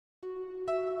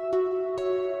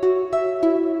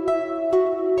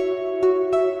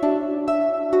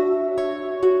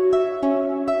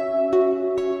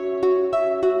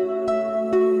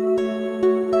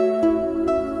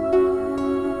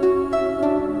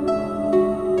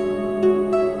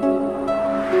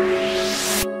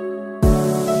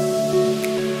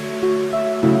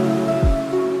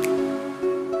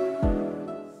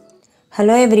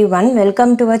Hello everyone,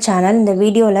 welcome to our channel. In the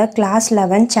video la class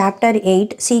 11 chapter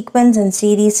 8 sequence and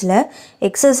series la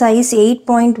exercise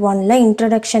 8.1 la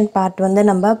introduction part வந்து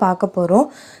நம்ம பார்க்க போறோம்.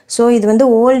 So இது வந்து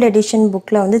old edition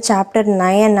bookல வந்து chapter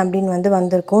 9 அப்படினு வந்து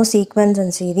வந்திருக்கும் sequence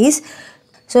and series.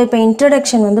 So இப்போ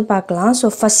introduction வந்து பார்க்கலாம். So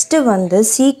first வந்து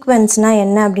sequence னா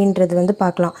என்ன அப்படின்றது வந்து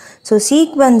பார்க்கலாம். So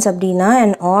sequence அப்படினா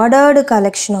an ordered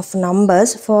collection of numbers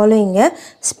following a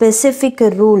specific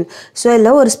rule. So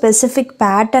இல்ல ஒரு specific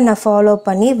pattern follow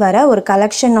பண்ணி வர ஒரு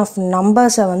collection of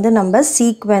numbers வந்து நம்ம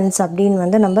sequence அப்படினு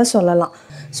வந்து நம்ம சொல்லலாம்.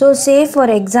 So say for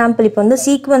example இப்போ வந்து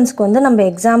sequenceக்கு வந்து நம்ம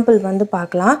example வந்து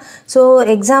பார்க்கலாம். So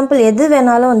example எது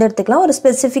வேணாலும் வந்து எடுத்துக்கலாம். ஒரு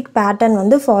specific pattern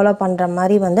வந்து follow பண்ற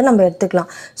மாதிரி வந்து நம்ம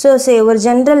எடுத்துக்கலாம். So say ஒரு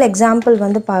general example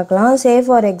வந்து பார்க்கலாம். Say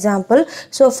for example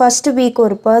so first week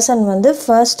ஒரு person வந்து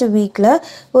first weekல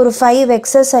ஒரு 5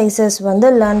 exercises வந்து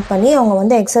learn பண்ணி அவங்க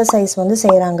வந்து exercise வந்து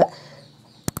செய்றாங்க.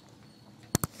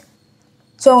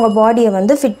 So அவங்க பாடியை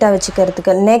வந்து ஃபிட்டாக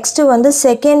வச்சுக்கிறதுக்கு நெக்ஸ்ட்டு வந்து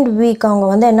செகண்ட் வீக் அவங்க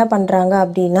வந்து என்ன பண்ணுறாங்க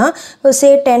அப்படின்னா சே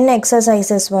 10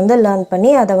 எக்ஸசைசஸ் வந்து லேர்ன்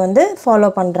பண்ணி அதை வந்து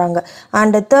ஃபாலோ பண்ணுறாங்க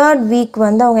அண்ட் தேர்ட் வீக்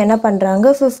வந்து அவங்க என்ன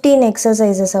பண்ணுறாங்க 15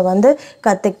 எக்ஸசைசஸை வந்து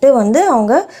கற்றுக்கிட்டு வந்து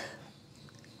அவங்க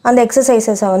அந்த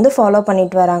எக்ஸசைசஸை வந்து ஃபாலோ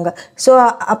பண்ணிட்டு வராங்க. ஸோ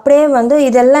அப்படியே வந்து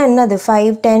இதெல்லாம் என்னது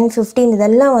 5, 10, 15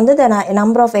 இதெல்லாம் வந்து த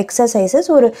நம்பர் ஆஃப் எக்ஸசைசஸ்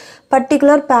ஒரு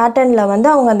பர்டிகுலர் பேட்டர்னில்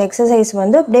வந்து அவங்க அந்த எக்ஸசைஸ்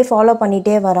வந்து அப்படியே ஃபாலோ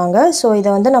பண்ணிகிட்டே வராங்க. ஸோ இதை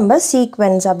வந்து நம்ம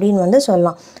சீக்வென்ஸ் அப்படின்னு வந்து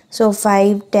சொல்லலாம். So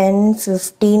 5, 10,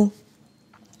 15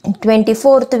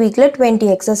 24th weekல 20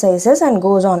 exercises and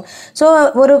goes on. So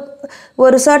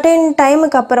ஒரு certain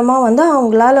டைமுக்கு அப்புறமா வந்து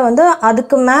அவங்களால வந்து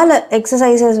அதுக்கு மேலே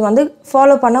எக்ஸசைசஸ் வந்து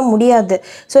ஃபாலோ பண்ண முடியாது.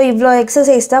 ஸோ இவ்வளோ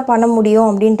எக்ஸசைஸ் தான் பண்ண முடியும்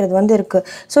அப்படின்றது வந்து இருக்குது.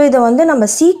 ஸோ இதை வந்து நம்ம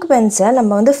சீக்வென்ஸை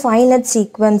நம்ம வந்து ஃபைனட்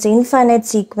சீக்வென்ஸ் இன்ஃபைனைட்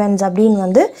சீக்வென்ஸ் அப்படின்னு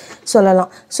வந்து சொல்லலாம்.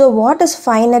 So what is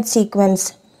finite sequence?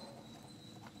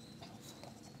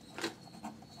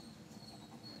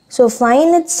 So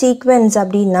finite sequence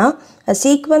அப்படின்னா a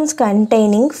sequence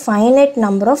containing finite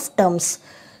number of terms.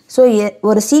 So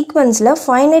ஒரு sequenceல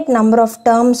finite number of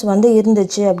terms வந்து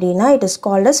இருந்துச்சு அப்படின்னா it is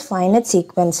called as finite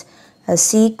sequence. A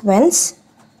sequence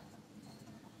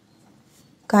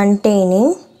containing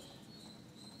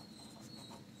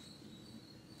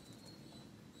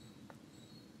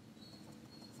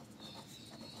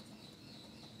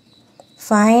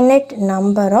finite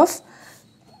number of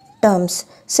terms.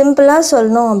 சிம்பிளாக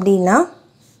சொல்லணும் அப்படின்னா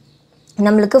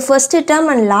நம்மளுக்கு first term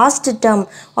and last term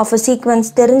of a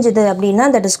sequence தெரிஞ்சுது அப்படின்னா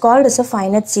that is called is a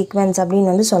finite sequence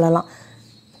அப்படின்னு வந்து சொல்லலாம்.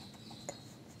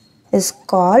 Is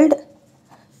called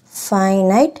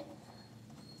finite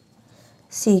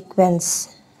sequence.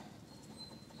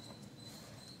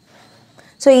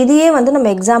 So இதையே வந்து நம்ம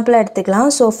எக்ஸாம்பிளாக எடுத்துக்கலாம்.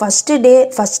 ஸோ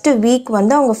ஃபஸ்ட்டு வீக்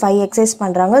வந்து அவங்க 5 எக்ஸசைஸ்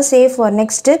பண்ணுறாங்க. ஃபார்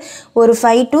நெக்ஸ்ட்டு ஒரு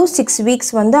 5 to 6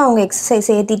 வீக்ஸ் வந்து அவங்க எக்ஸசைஸ்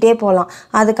ஏற்றிட்டே போகலாம்.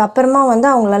 அதுக்கப்புறமா வந்து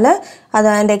அவங்களால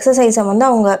அந்த எக்ஸசைஸை வந்து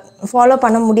அவங்க ஃபாலோ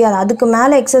பண்ண முடியாது. அதுக்கு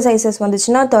மேலே எக்ஸசைசஸ்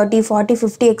வந்துச்சுன்னா 30, 40,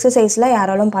 50 எக்ஸசைஸ்லாம்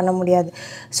யாராலும் பண்ண முடியாது.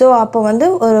 ஸோ அப்போ வந்து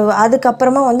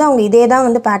அதுக்கப்புறமா வந்து அவங்க இதே தான்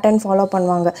வந்து பேட்டர்ன் ஃபாலோ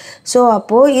பண்ணுவாங்க. ஸோ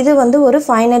அப்போது இது வந்து ஒரு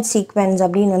ஃபைனட் சீக்வென்ஸ்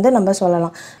அப்படின்னு வந்து நம்ம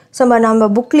சொல்லலாம். ஸோ நம்ம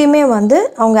புக்லேயுமே வந்து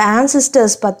அவங்க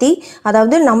ஆன்சிஸ்டர்ஸ் பற்றி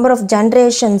அதாவது நம்பர் ஆஃப்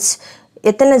ஜென்ரேஷன்ஸ்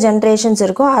எத்தனை ஜென்ரேஷன்ஸ்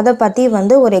இருக்கோ அதை பற்றி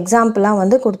வந்து ஒரு எக்ஸாம்பிளாக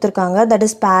வந்து கொடுத்துருக்காங்க. That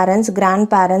his parents, grand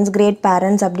parents, great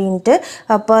parents அப்படின்ட்டு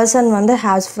பர்சன் வந்து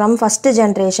has from first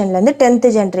ஜென்ரேஷன்லேருந்து 10th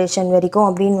generation வரைக்கும்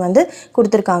அப்படின்னு வந்து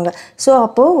கொடுத்துருக்காங்க. ஸோ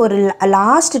அப்போது ஒரு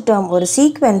லாஸ்ட் டேர்ம் ஒரு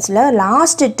சீக்வென்ஸில்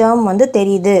லாஸ்ட் டேர்ம் வந்து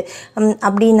தெரியுது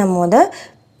அப்படின்னும் போது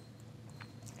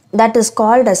that is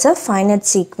called as a finite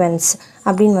sequence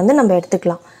அப்படின்னு வந்து நம்ம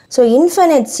எடுத்துக்கலாம். ஸோ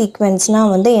இன்ஃபைனைட் சீக்வென்ஸ்னால்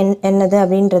வந்து என்னது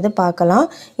அப்படின்றது பார்க்கலாம்.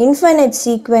 இன்ஃபைனைட்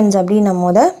சீக்வென்ஸ் அப்படின்னும்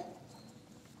போது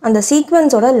அந்த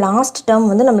சீக்வென்ஸோட லாஸ்ட் டேர்ம்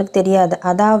வந்து நம்மளுக்கு தெரியாது.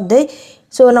 அதாவது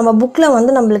ஸோ நம்ம புக்கில்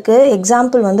வந்து நம்மளுக்கு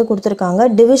எக்ஸாம்பிள் வந்து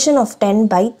கொடுத்துருக்காங்க. Division of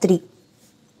 10/3.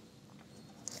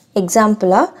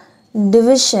 எக்ஸாம்பிளாக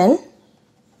டிவிஷன்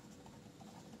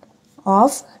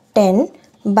ஆஃப்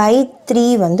 10/3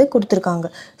 வந்து கொடுத்துருக்காங்க.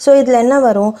 ஸோ இதில் என்ன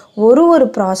வரும், ஒரு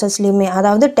ப்ராசஸ்லேயுமே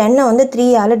அதாவது 10 வந்து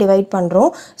 3ஆல் டிவைட் பண்ணுறோம்.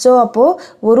 ஸோ அப்போது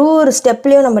ஒரு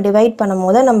ஸ்டெப்லேயும் நம்ம டிவைட் பண்ணும்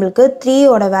போது நம்மளுக்கு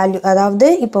 3யோட வேல்யூ அதாவது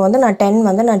இப்போ வந்து நான் 10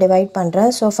 வந்து நான் டிவைட்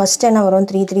பண்ணுறேன். ஸோ ஃபஸ்ட் என்ன வரும்,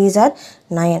 3 3s are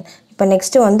 9. இப்போ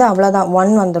நெக்ஸ்ட்டு வந்து அவ்வளோதான்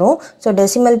 1 வந்துடும். ஸோ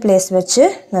டெசிமல் பிளேஸ் வச்சு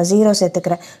நான் 0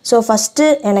 சேர்த்துக்கிறேன். ஸோ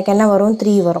ஃபஸ்ட்டு எனக்கு என்ன வரும்,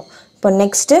 3 வரும். இப்போ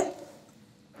நெக்ஸ்ட்டு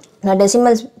நான்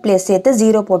டெசிமல் பிளேஸ் சேர்த்து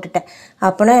 0 போட்டுட்டேன்.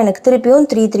 அப்போனா எனக்கு திருப்பியும்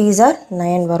 3 3s are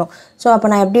 9 வரும். ஸோ அப்போ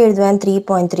நான் எப்படி எழுதுவேன்,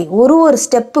 3.3. ஒரு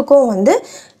ஸ்டெப்புக்கும் வந்து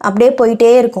அப்படியே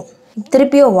போயிட்டே இருக்கும்.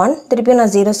 திருப்பியும் 1, திருப்பியும்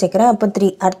நான் 0 சேர்க்குறேன். அப்போ 3.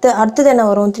 அடுத்தது என்ன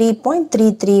வரும்,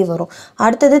 3.33 வரும்.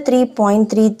 அடுத்தது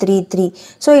 3.333.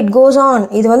 So it goes on.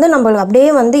 இது வந்து நம்மளுக்கு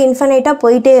அப்படியே வந்து இன்ஃபைனைட்டாக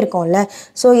போயிட்டே இருக்கும்ல.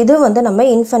 ஸோ இது வந்து நம்ம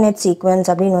இன்ஃபைனைட் சீக்வென்ஸ்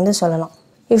அப்படின்னு வந்து சொல்லலாம்.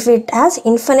 if it has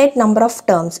infinite number of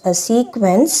terms, a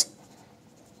sequence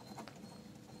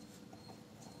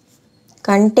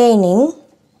containing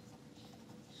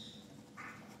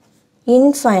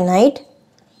infinite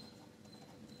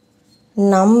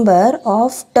number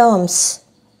of terms,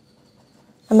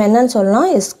 நம்ம என்னன்னு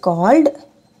சொல்லலாம், is called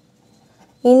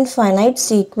infinite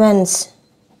sequence.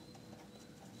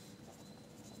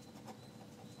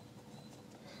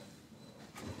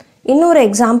 இன்னொரு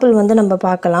எக்ஸாம்பிள் வந்து நம்ம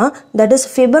பார்க்கலாம், தட் இஸ்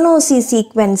ஃபிபனோசி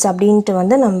சீக்வென்ஸ் அப்படின்ட்டு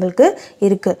வந்து நம்மளுக்கு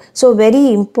இருக்குது. So very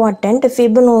important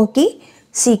Fibonacci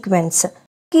sequence.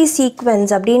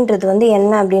 Sequence அப்படின்றது வந்து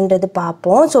என்ன அப்படின்றது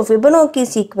பார்ப்போம். ஸோ ஃபிபனோக்கி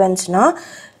சீக்வென்ஸ்னால்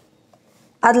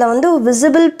அதில் வந்து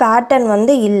விசிபிள் பேட்டர்ன்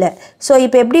வந்து இல்லை. ஸோ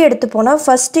இப்போ எப்படி எடுத்துப்போனால்,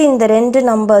 ஃபஸ்ட்டு இந்த ரெண்டு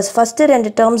நம்பர்ஸ், ஃபஸ்ட்டு ரெண்டு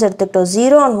டேர்ம்ஸ் எடுத்துக்கிட்டோம்,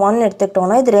 0 and 1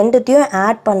 எடுத்துக்கிட்டோன்னா இது ரெண்டுத்தையும்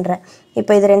ஆட் பண்ணுறேன்.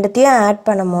 இப்போ இது ரெண்டுத்தையும் ஆட்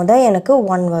பண்ணும் போது எனக்கு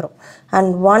 1 வரும்.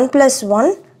 அண்ட் 1 + 1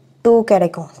 2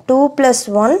 கிடைக்கும். 2 +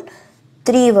 1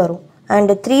 3 வரும்.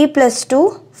 அண்டு 3 + 2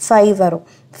 5 வரும்.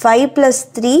 5 +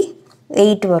 3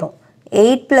 8 வரும்.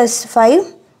 8 + 5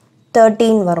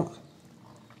 13 வரும்.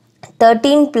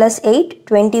 13 + 8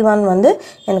 21 வந்து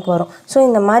எனக்கு வரும். ஸோ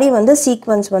இந்த மாதிரி வந்து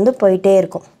சீக்வென்ஸ் வந்து போயிட்டே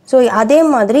இருக்கும். ஸோ அதே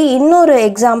மாதிரி இன்னொரு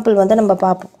எக்ஸாம்பிள் வந்து நம்ம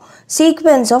பார்ப்போம்,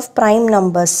 sequence of prime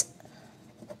numbers.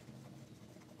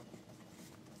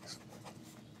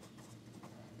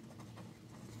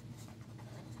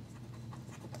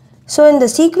 So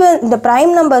இந்த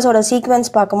ப்ரைம் நம்பர்ஸோட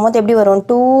சீக்வென்ஸ் பார்க்கும்போது எப்படி வரும்,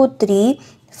 2 3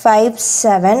 5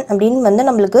 7 அப்படின்னு வந்து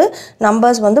நம்மளுக்கு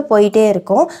நம்பர்ஸ் வந்து போயிட்டே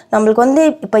இருக்கும். நம்மளுக்கு வந்து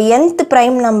இப்போ nth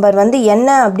ப்ரைம் நம்பர் வந்து என்ன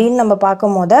அப்படின்னு நம்ம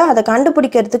பார்க்கும் போது அதை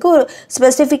கண்டுபிடிக்கிறதுக்கு ஒரு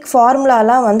ஸ்பெசிஃபிக்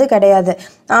ஃபார்முலாலாம் வந்து கிடையாது.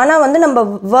 ஆனால் வந்து நம்ம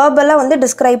வேர்பலாக வந்து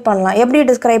டிஸ்கிரைப் பண்ணலாம். எப்படி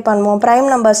டிஸ்கிரைப் பண்ணுவோம், ப்ரைம்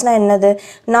நம்பர்ஸ்னால் என்னது,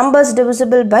 numbers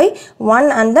divisible by 1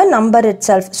 and the number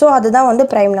itself. So அதுதான் வந்து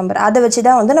ப்ரைம் நம்பர். அதை வச்சு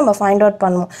தான் வந்து நம்ம ஃபைண்ட் அவுட்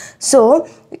பண்ணுவோம். ஸோ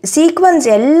சீக்வென்ஸ்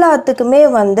எல்லாத்துக்குமே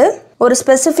வந்து ஒரு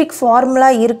ஸ்பெசிஃபிக் ஃபார்முலா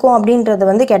இருக்கும் அப்படின்றது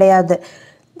வந்து கிடையாது.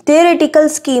 தியரிட்டிக்கல்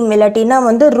ஸ்கீம் இல்லாட்டினா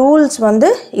வந்து ரூல்ஸ் வந்து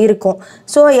இருக்கும்.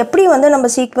 ஸோ எப்படி வந்து நம்ம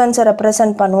சீக்வென்ஸை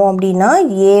ரெப்ரசன்ட் பண்ணுவோம் அப்படின்னா,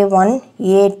 A1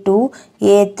 A2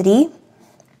 A3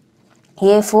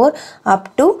 A4 up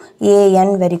to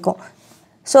AN வரைக்கும்.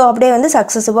 ஸோ அப்படியே வந்து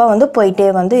சக்ஸஸிவாக வந்து போயிட்டே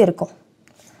வந்து இருக்கும்.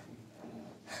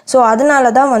 ஸோ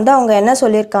அதனால தான் வந்து அவங்க என்ன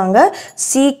சொல்லியிருக்காங்க,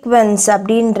 சீக்வென்ஸ்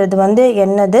அப்படின்றது வந்து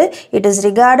என்னது, it is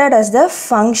rewarded as the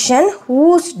function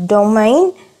whose domain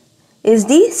is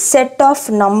the set of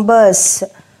numbers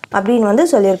அப்படின்னு வந்து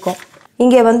சொல்லியிருக்கோம்.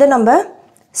 இங்கே வந்து நம்ம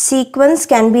sequence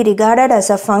can be regarded as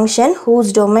a function whose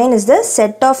domain is the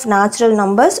set of natural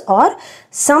numbers or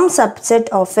some subset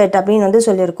of it அப்படின்னு வந்து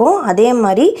சொல்லியிருக்கோம். அதே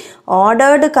மாதிரி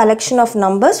ordered collection of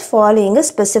numbers following a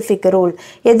specific rule,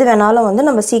 எது வேணாலும் வந்து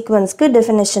நம்ம சீக்வென்ஸ்க்கு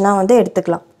டெஃபினேஷனாக வந்து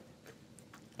எடுத்துக்கலாம்.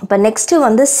 இப்போ நெக்ஸ்ட்டு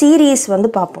வந்து சீரீஸ்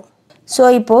வந்து பார்ப்போம். ஸோ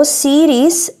இப்போது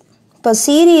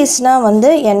சீரீஸ்னால் வந்து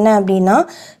என்ன அப்படின்னா,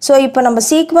 ஸோ இப்போ நம்ம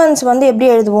சீக்வென்ஸ் வந்து எப்படி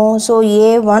எழுதுவோம், so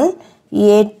A1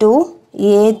 A2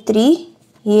 A3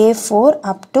 A4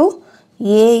 up to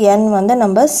AN வந்து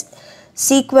நம்ம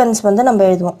சீக்வென்ஸ் வந்து நம்ம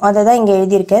எழுதுவோம். அதை தான் இங்கே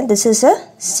எழுதியிருக்கேன், this is a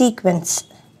sequence.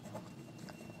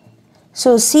 So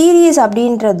series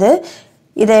அப்படின்றது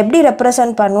இதை எப்படி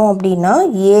ரெப்ரசன்ட் பண்ணுவோம் அப்படின்னா,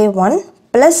 A1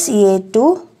 + A2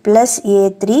 +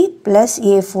 A3 +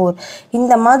 A4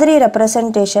 இந்த மாதிரி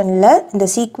ரெப்ரசன்டேஷனில் இந்த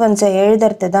சீக்வென்ஸை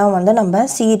எழுதுறது தான் வந்து நம்ம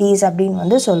சீரீஸ் அப்படின்னு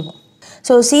வந்து சொல்லுவோம்.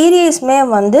 ஸோ சீரீஸ்மே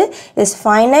வந்து is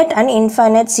finite and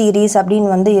infinite series அப்படின்னு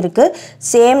வந்து இருக்குது.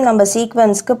 சேம் நம்ம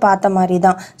சீக்வென்ஸ்க்கு பார்த்த மாதிரி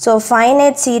தான். ஸோ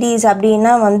ஃபைனைட் சீரீஸ்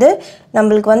அப்படின்னா வந்து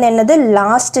நம்மளுக்கு வந்து என்னது,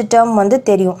 லாஸ்ட் டேர்ம் வந்து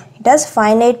தெரியும், it has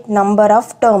finite number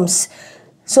of terms.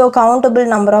 So countable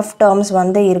number of terms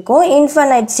வந்து இருக்கும்.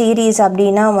 இன்ஃபைனைட் சீரீஸ்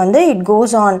அப்படின்னா வந்து இட்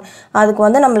கோஸ் ஆன், அதுக்கு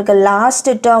வந்து நம்மளுக்கு லாஸ்ட்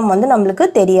டேர்ம் வந்து நம்மளுக்கு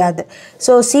தெரியாது.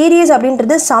 ஸோ சீரீஸ்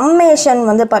அப்படின்றது சம்மேஷன்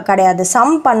வந்து கிடையாது,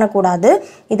 சம் பண்ணக்கூடாது.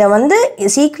 இதை வந்து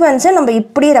சீக்வென்ஸை நம்ம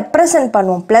இப்படி ரெப்ரசன்ட்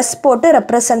பண்ணுவோம், ப்ளஸ் போட்டு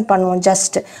ரெப்ரசன்ட் பண்ணுவோம்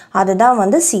ஜஸ்ட், அதுதான்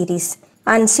வந்து சீரீஸ்.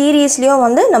 அண்ட் சீரீஸ்லேயும்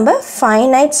வந்து நம்ம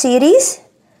finite series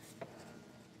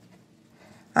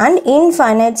and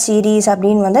infinite series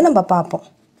அப்படின்னு வந்து நம்ம பார்ப்போம்.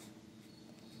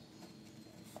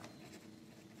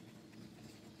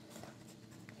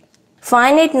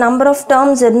 finite number of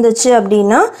terms இருந்துச்சு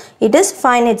அப்படின்னா it is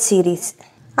finite series.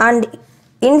 and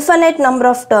infinite number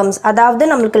of terms, அதாவது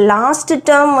நம்மளுக்கு லாஸ்ட்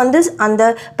டேர்ம் வந்து அந்த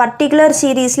பர்டிகுலர்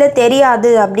சீரீஸில்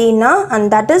தெரியாது அப்படின்னா and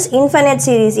that is infinite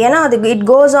series. ஏன்னா அது it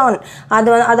goes on,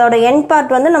 அதோட end part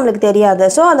வந்து நம்மளுக்கு தெரியாது.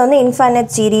 ஸோ அது வந்து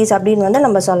infinite series அப்படின்னு வந்து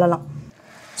நம்ம சொல்லலாம்.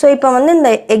 ஸோ இப்போ வந்து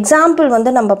இந்த எக்ஸாம்பிள்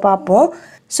வந்து நம்ம பார்ப்போம்.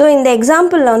 ஸோ இந்த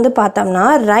எக்ஸாம்பிளில் வந்து பார்த்தோம்னா,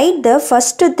 right the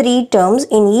first 3 terms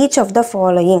in each of the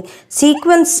following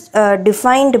sequence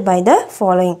defined by the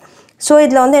following. So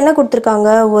இதில் வந்து என்ன கொடுத்துருக்காங்க,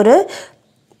 ஒரு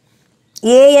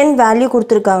an வேல்யூ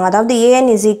கொடுத்துருக்காங்க, அதாவது an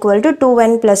is equal to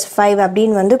 2n plus 5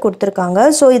 அப்படின்னு வந்து கொடுத்துருக்காங்க.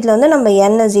 ஸோ இதில் வந்து நம்ம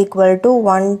n is equal to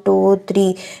 1 2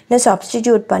 3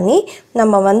 substitute பண்ணி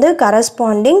நம்ம வந்து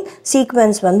கரஸ்பாண்டிங்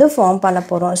சீக்வன்ஸ் வந்து ஃபார்ம் பண்ண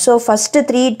போகிறோம். ஸோ ஃபஸ்ட்டு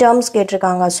 3 டேர்ம்ஸ்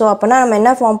கேட்டிருக்காங்க. ஸோ அப்போனா நம்ம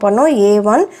என்ன ஃபார்ம் பண்ணோம்,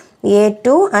 a1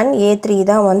 a2 and a3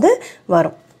 தான் வந்து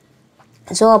வரும்.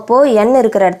 ஸோ அப்போது n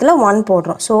இருக்கிற இடத்துல 1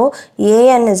 போடுறோம். So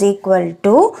an is equal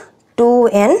to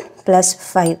 2n plus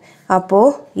 5.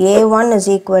 அப்போது a1 is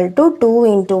equal to 2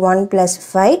 into 1 plus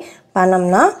 5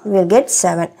 பண்ணோம்னா we'll get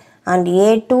 7. and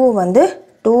a2 வந்து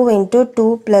 2 into 2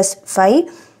 plus 5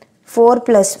 4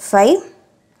 plus 5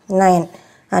 9.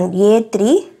 and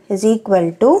a3 is equal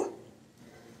to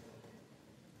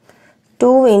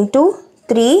 2 into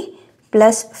 3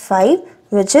 plus 5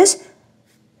 which is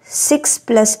 6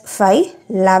 plus 5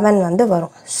 11 வந்து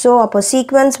வரும். So அப்போ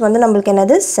sequence வந்து நம்மளுக்கு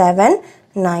என்னது 7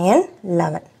 9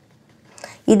 11.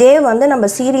 இதே வந்து நம்ம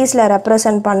சீரீஸில்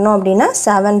ரெப்ரசன்ட் பண்ணோம் அப்படின்னா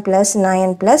 7 plus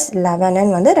 9 plus 11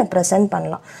 வந்து ரெப்ரசன்ட்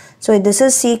பண்ணலாம். So this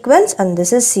is sequence and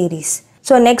this is series.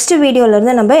 So next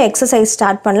வீடியோலேருந்து நம்ம எக்ஸசைஸ்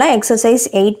ஸ்டார்ட் பண்ணலாம். எக்ஸசைஸ்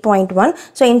 8.1.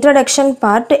 ஸோ இன்ட்ரடக்ஷன்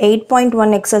பார்ட்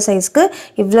 8.1 எக்ஸசைஸ்க்கு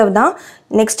இவ்வளவு தான்.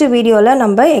 நெக்ஸ்ட் வீடியோவில்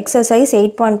நம்ம எக்ஸசைஸ்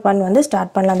 8.1 வந்து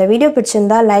ஸ்டார்ட் பண்ணலாம். அந்த வீடியோ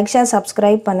பிடிச்சிருந்தா லைக் ஷேர்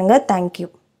சப்ஸ்கிரைப் பண்ணுங்கள். தேங்க்யூ.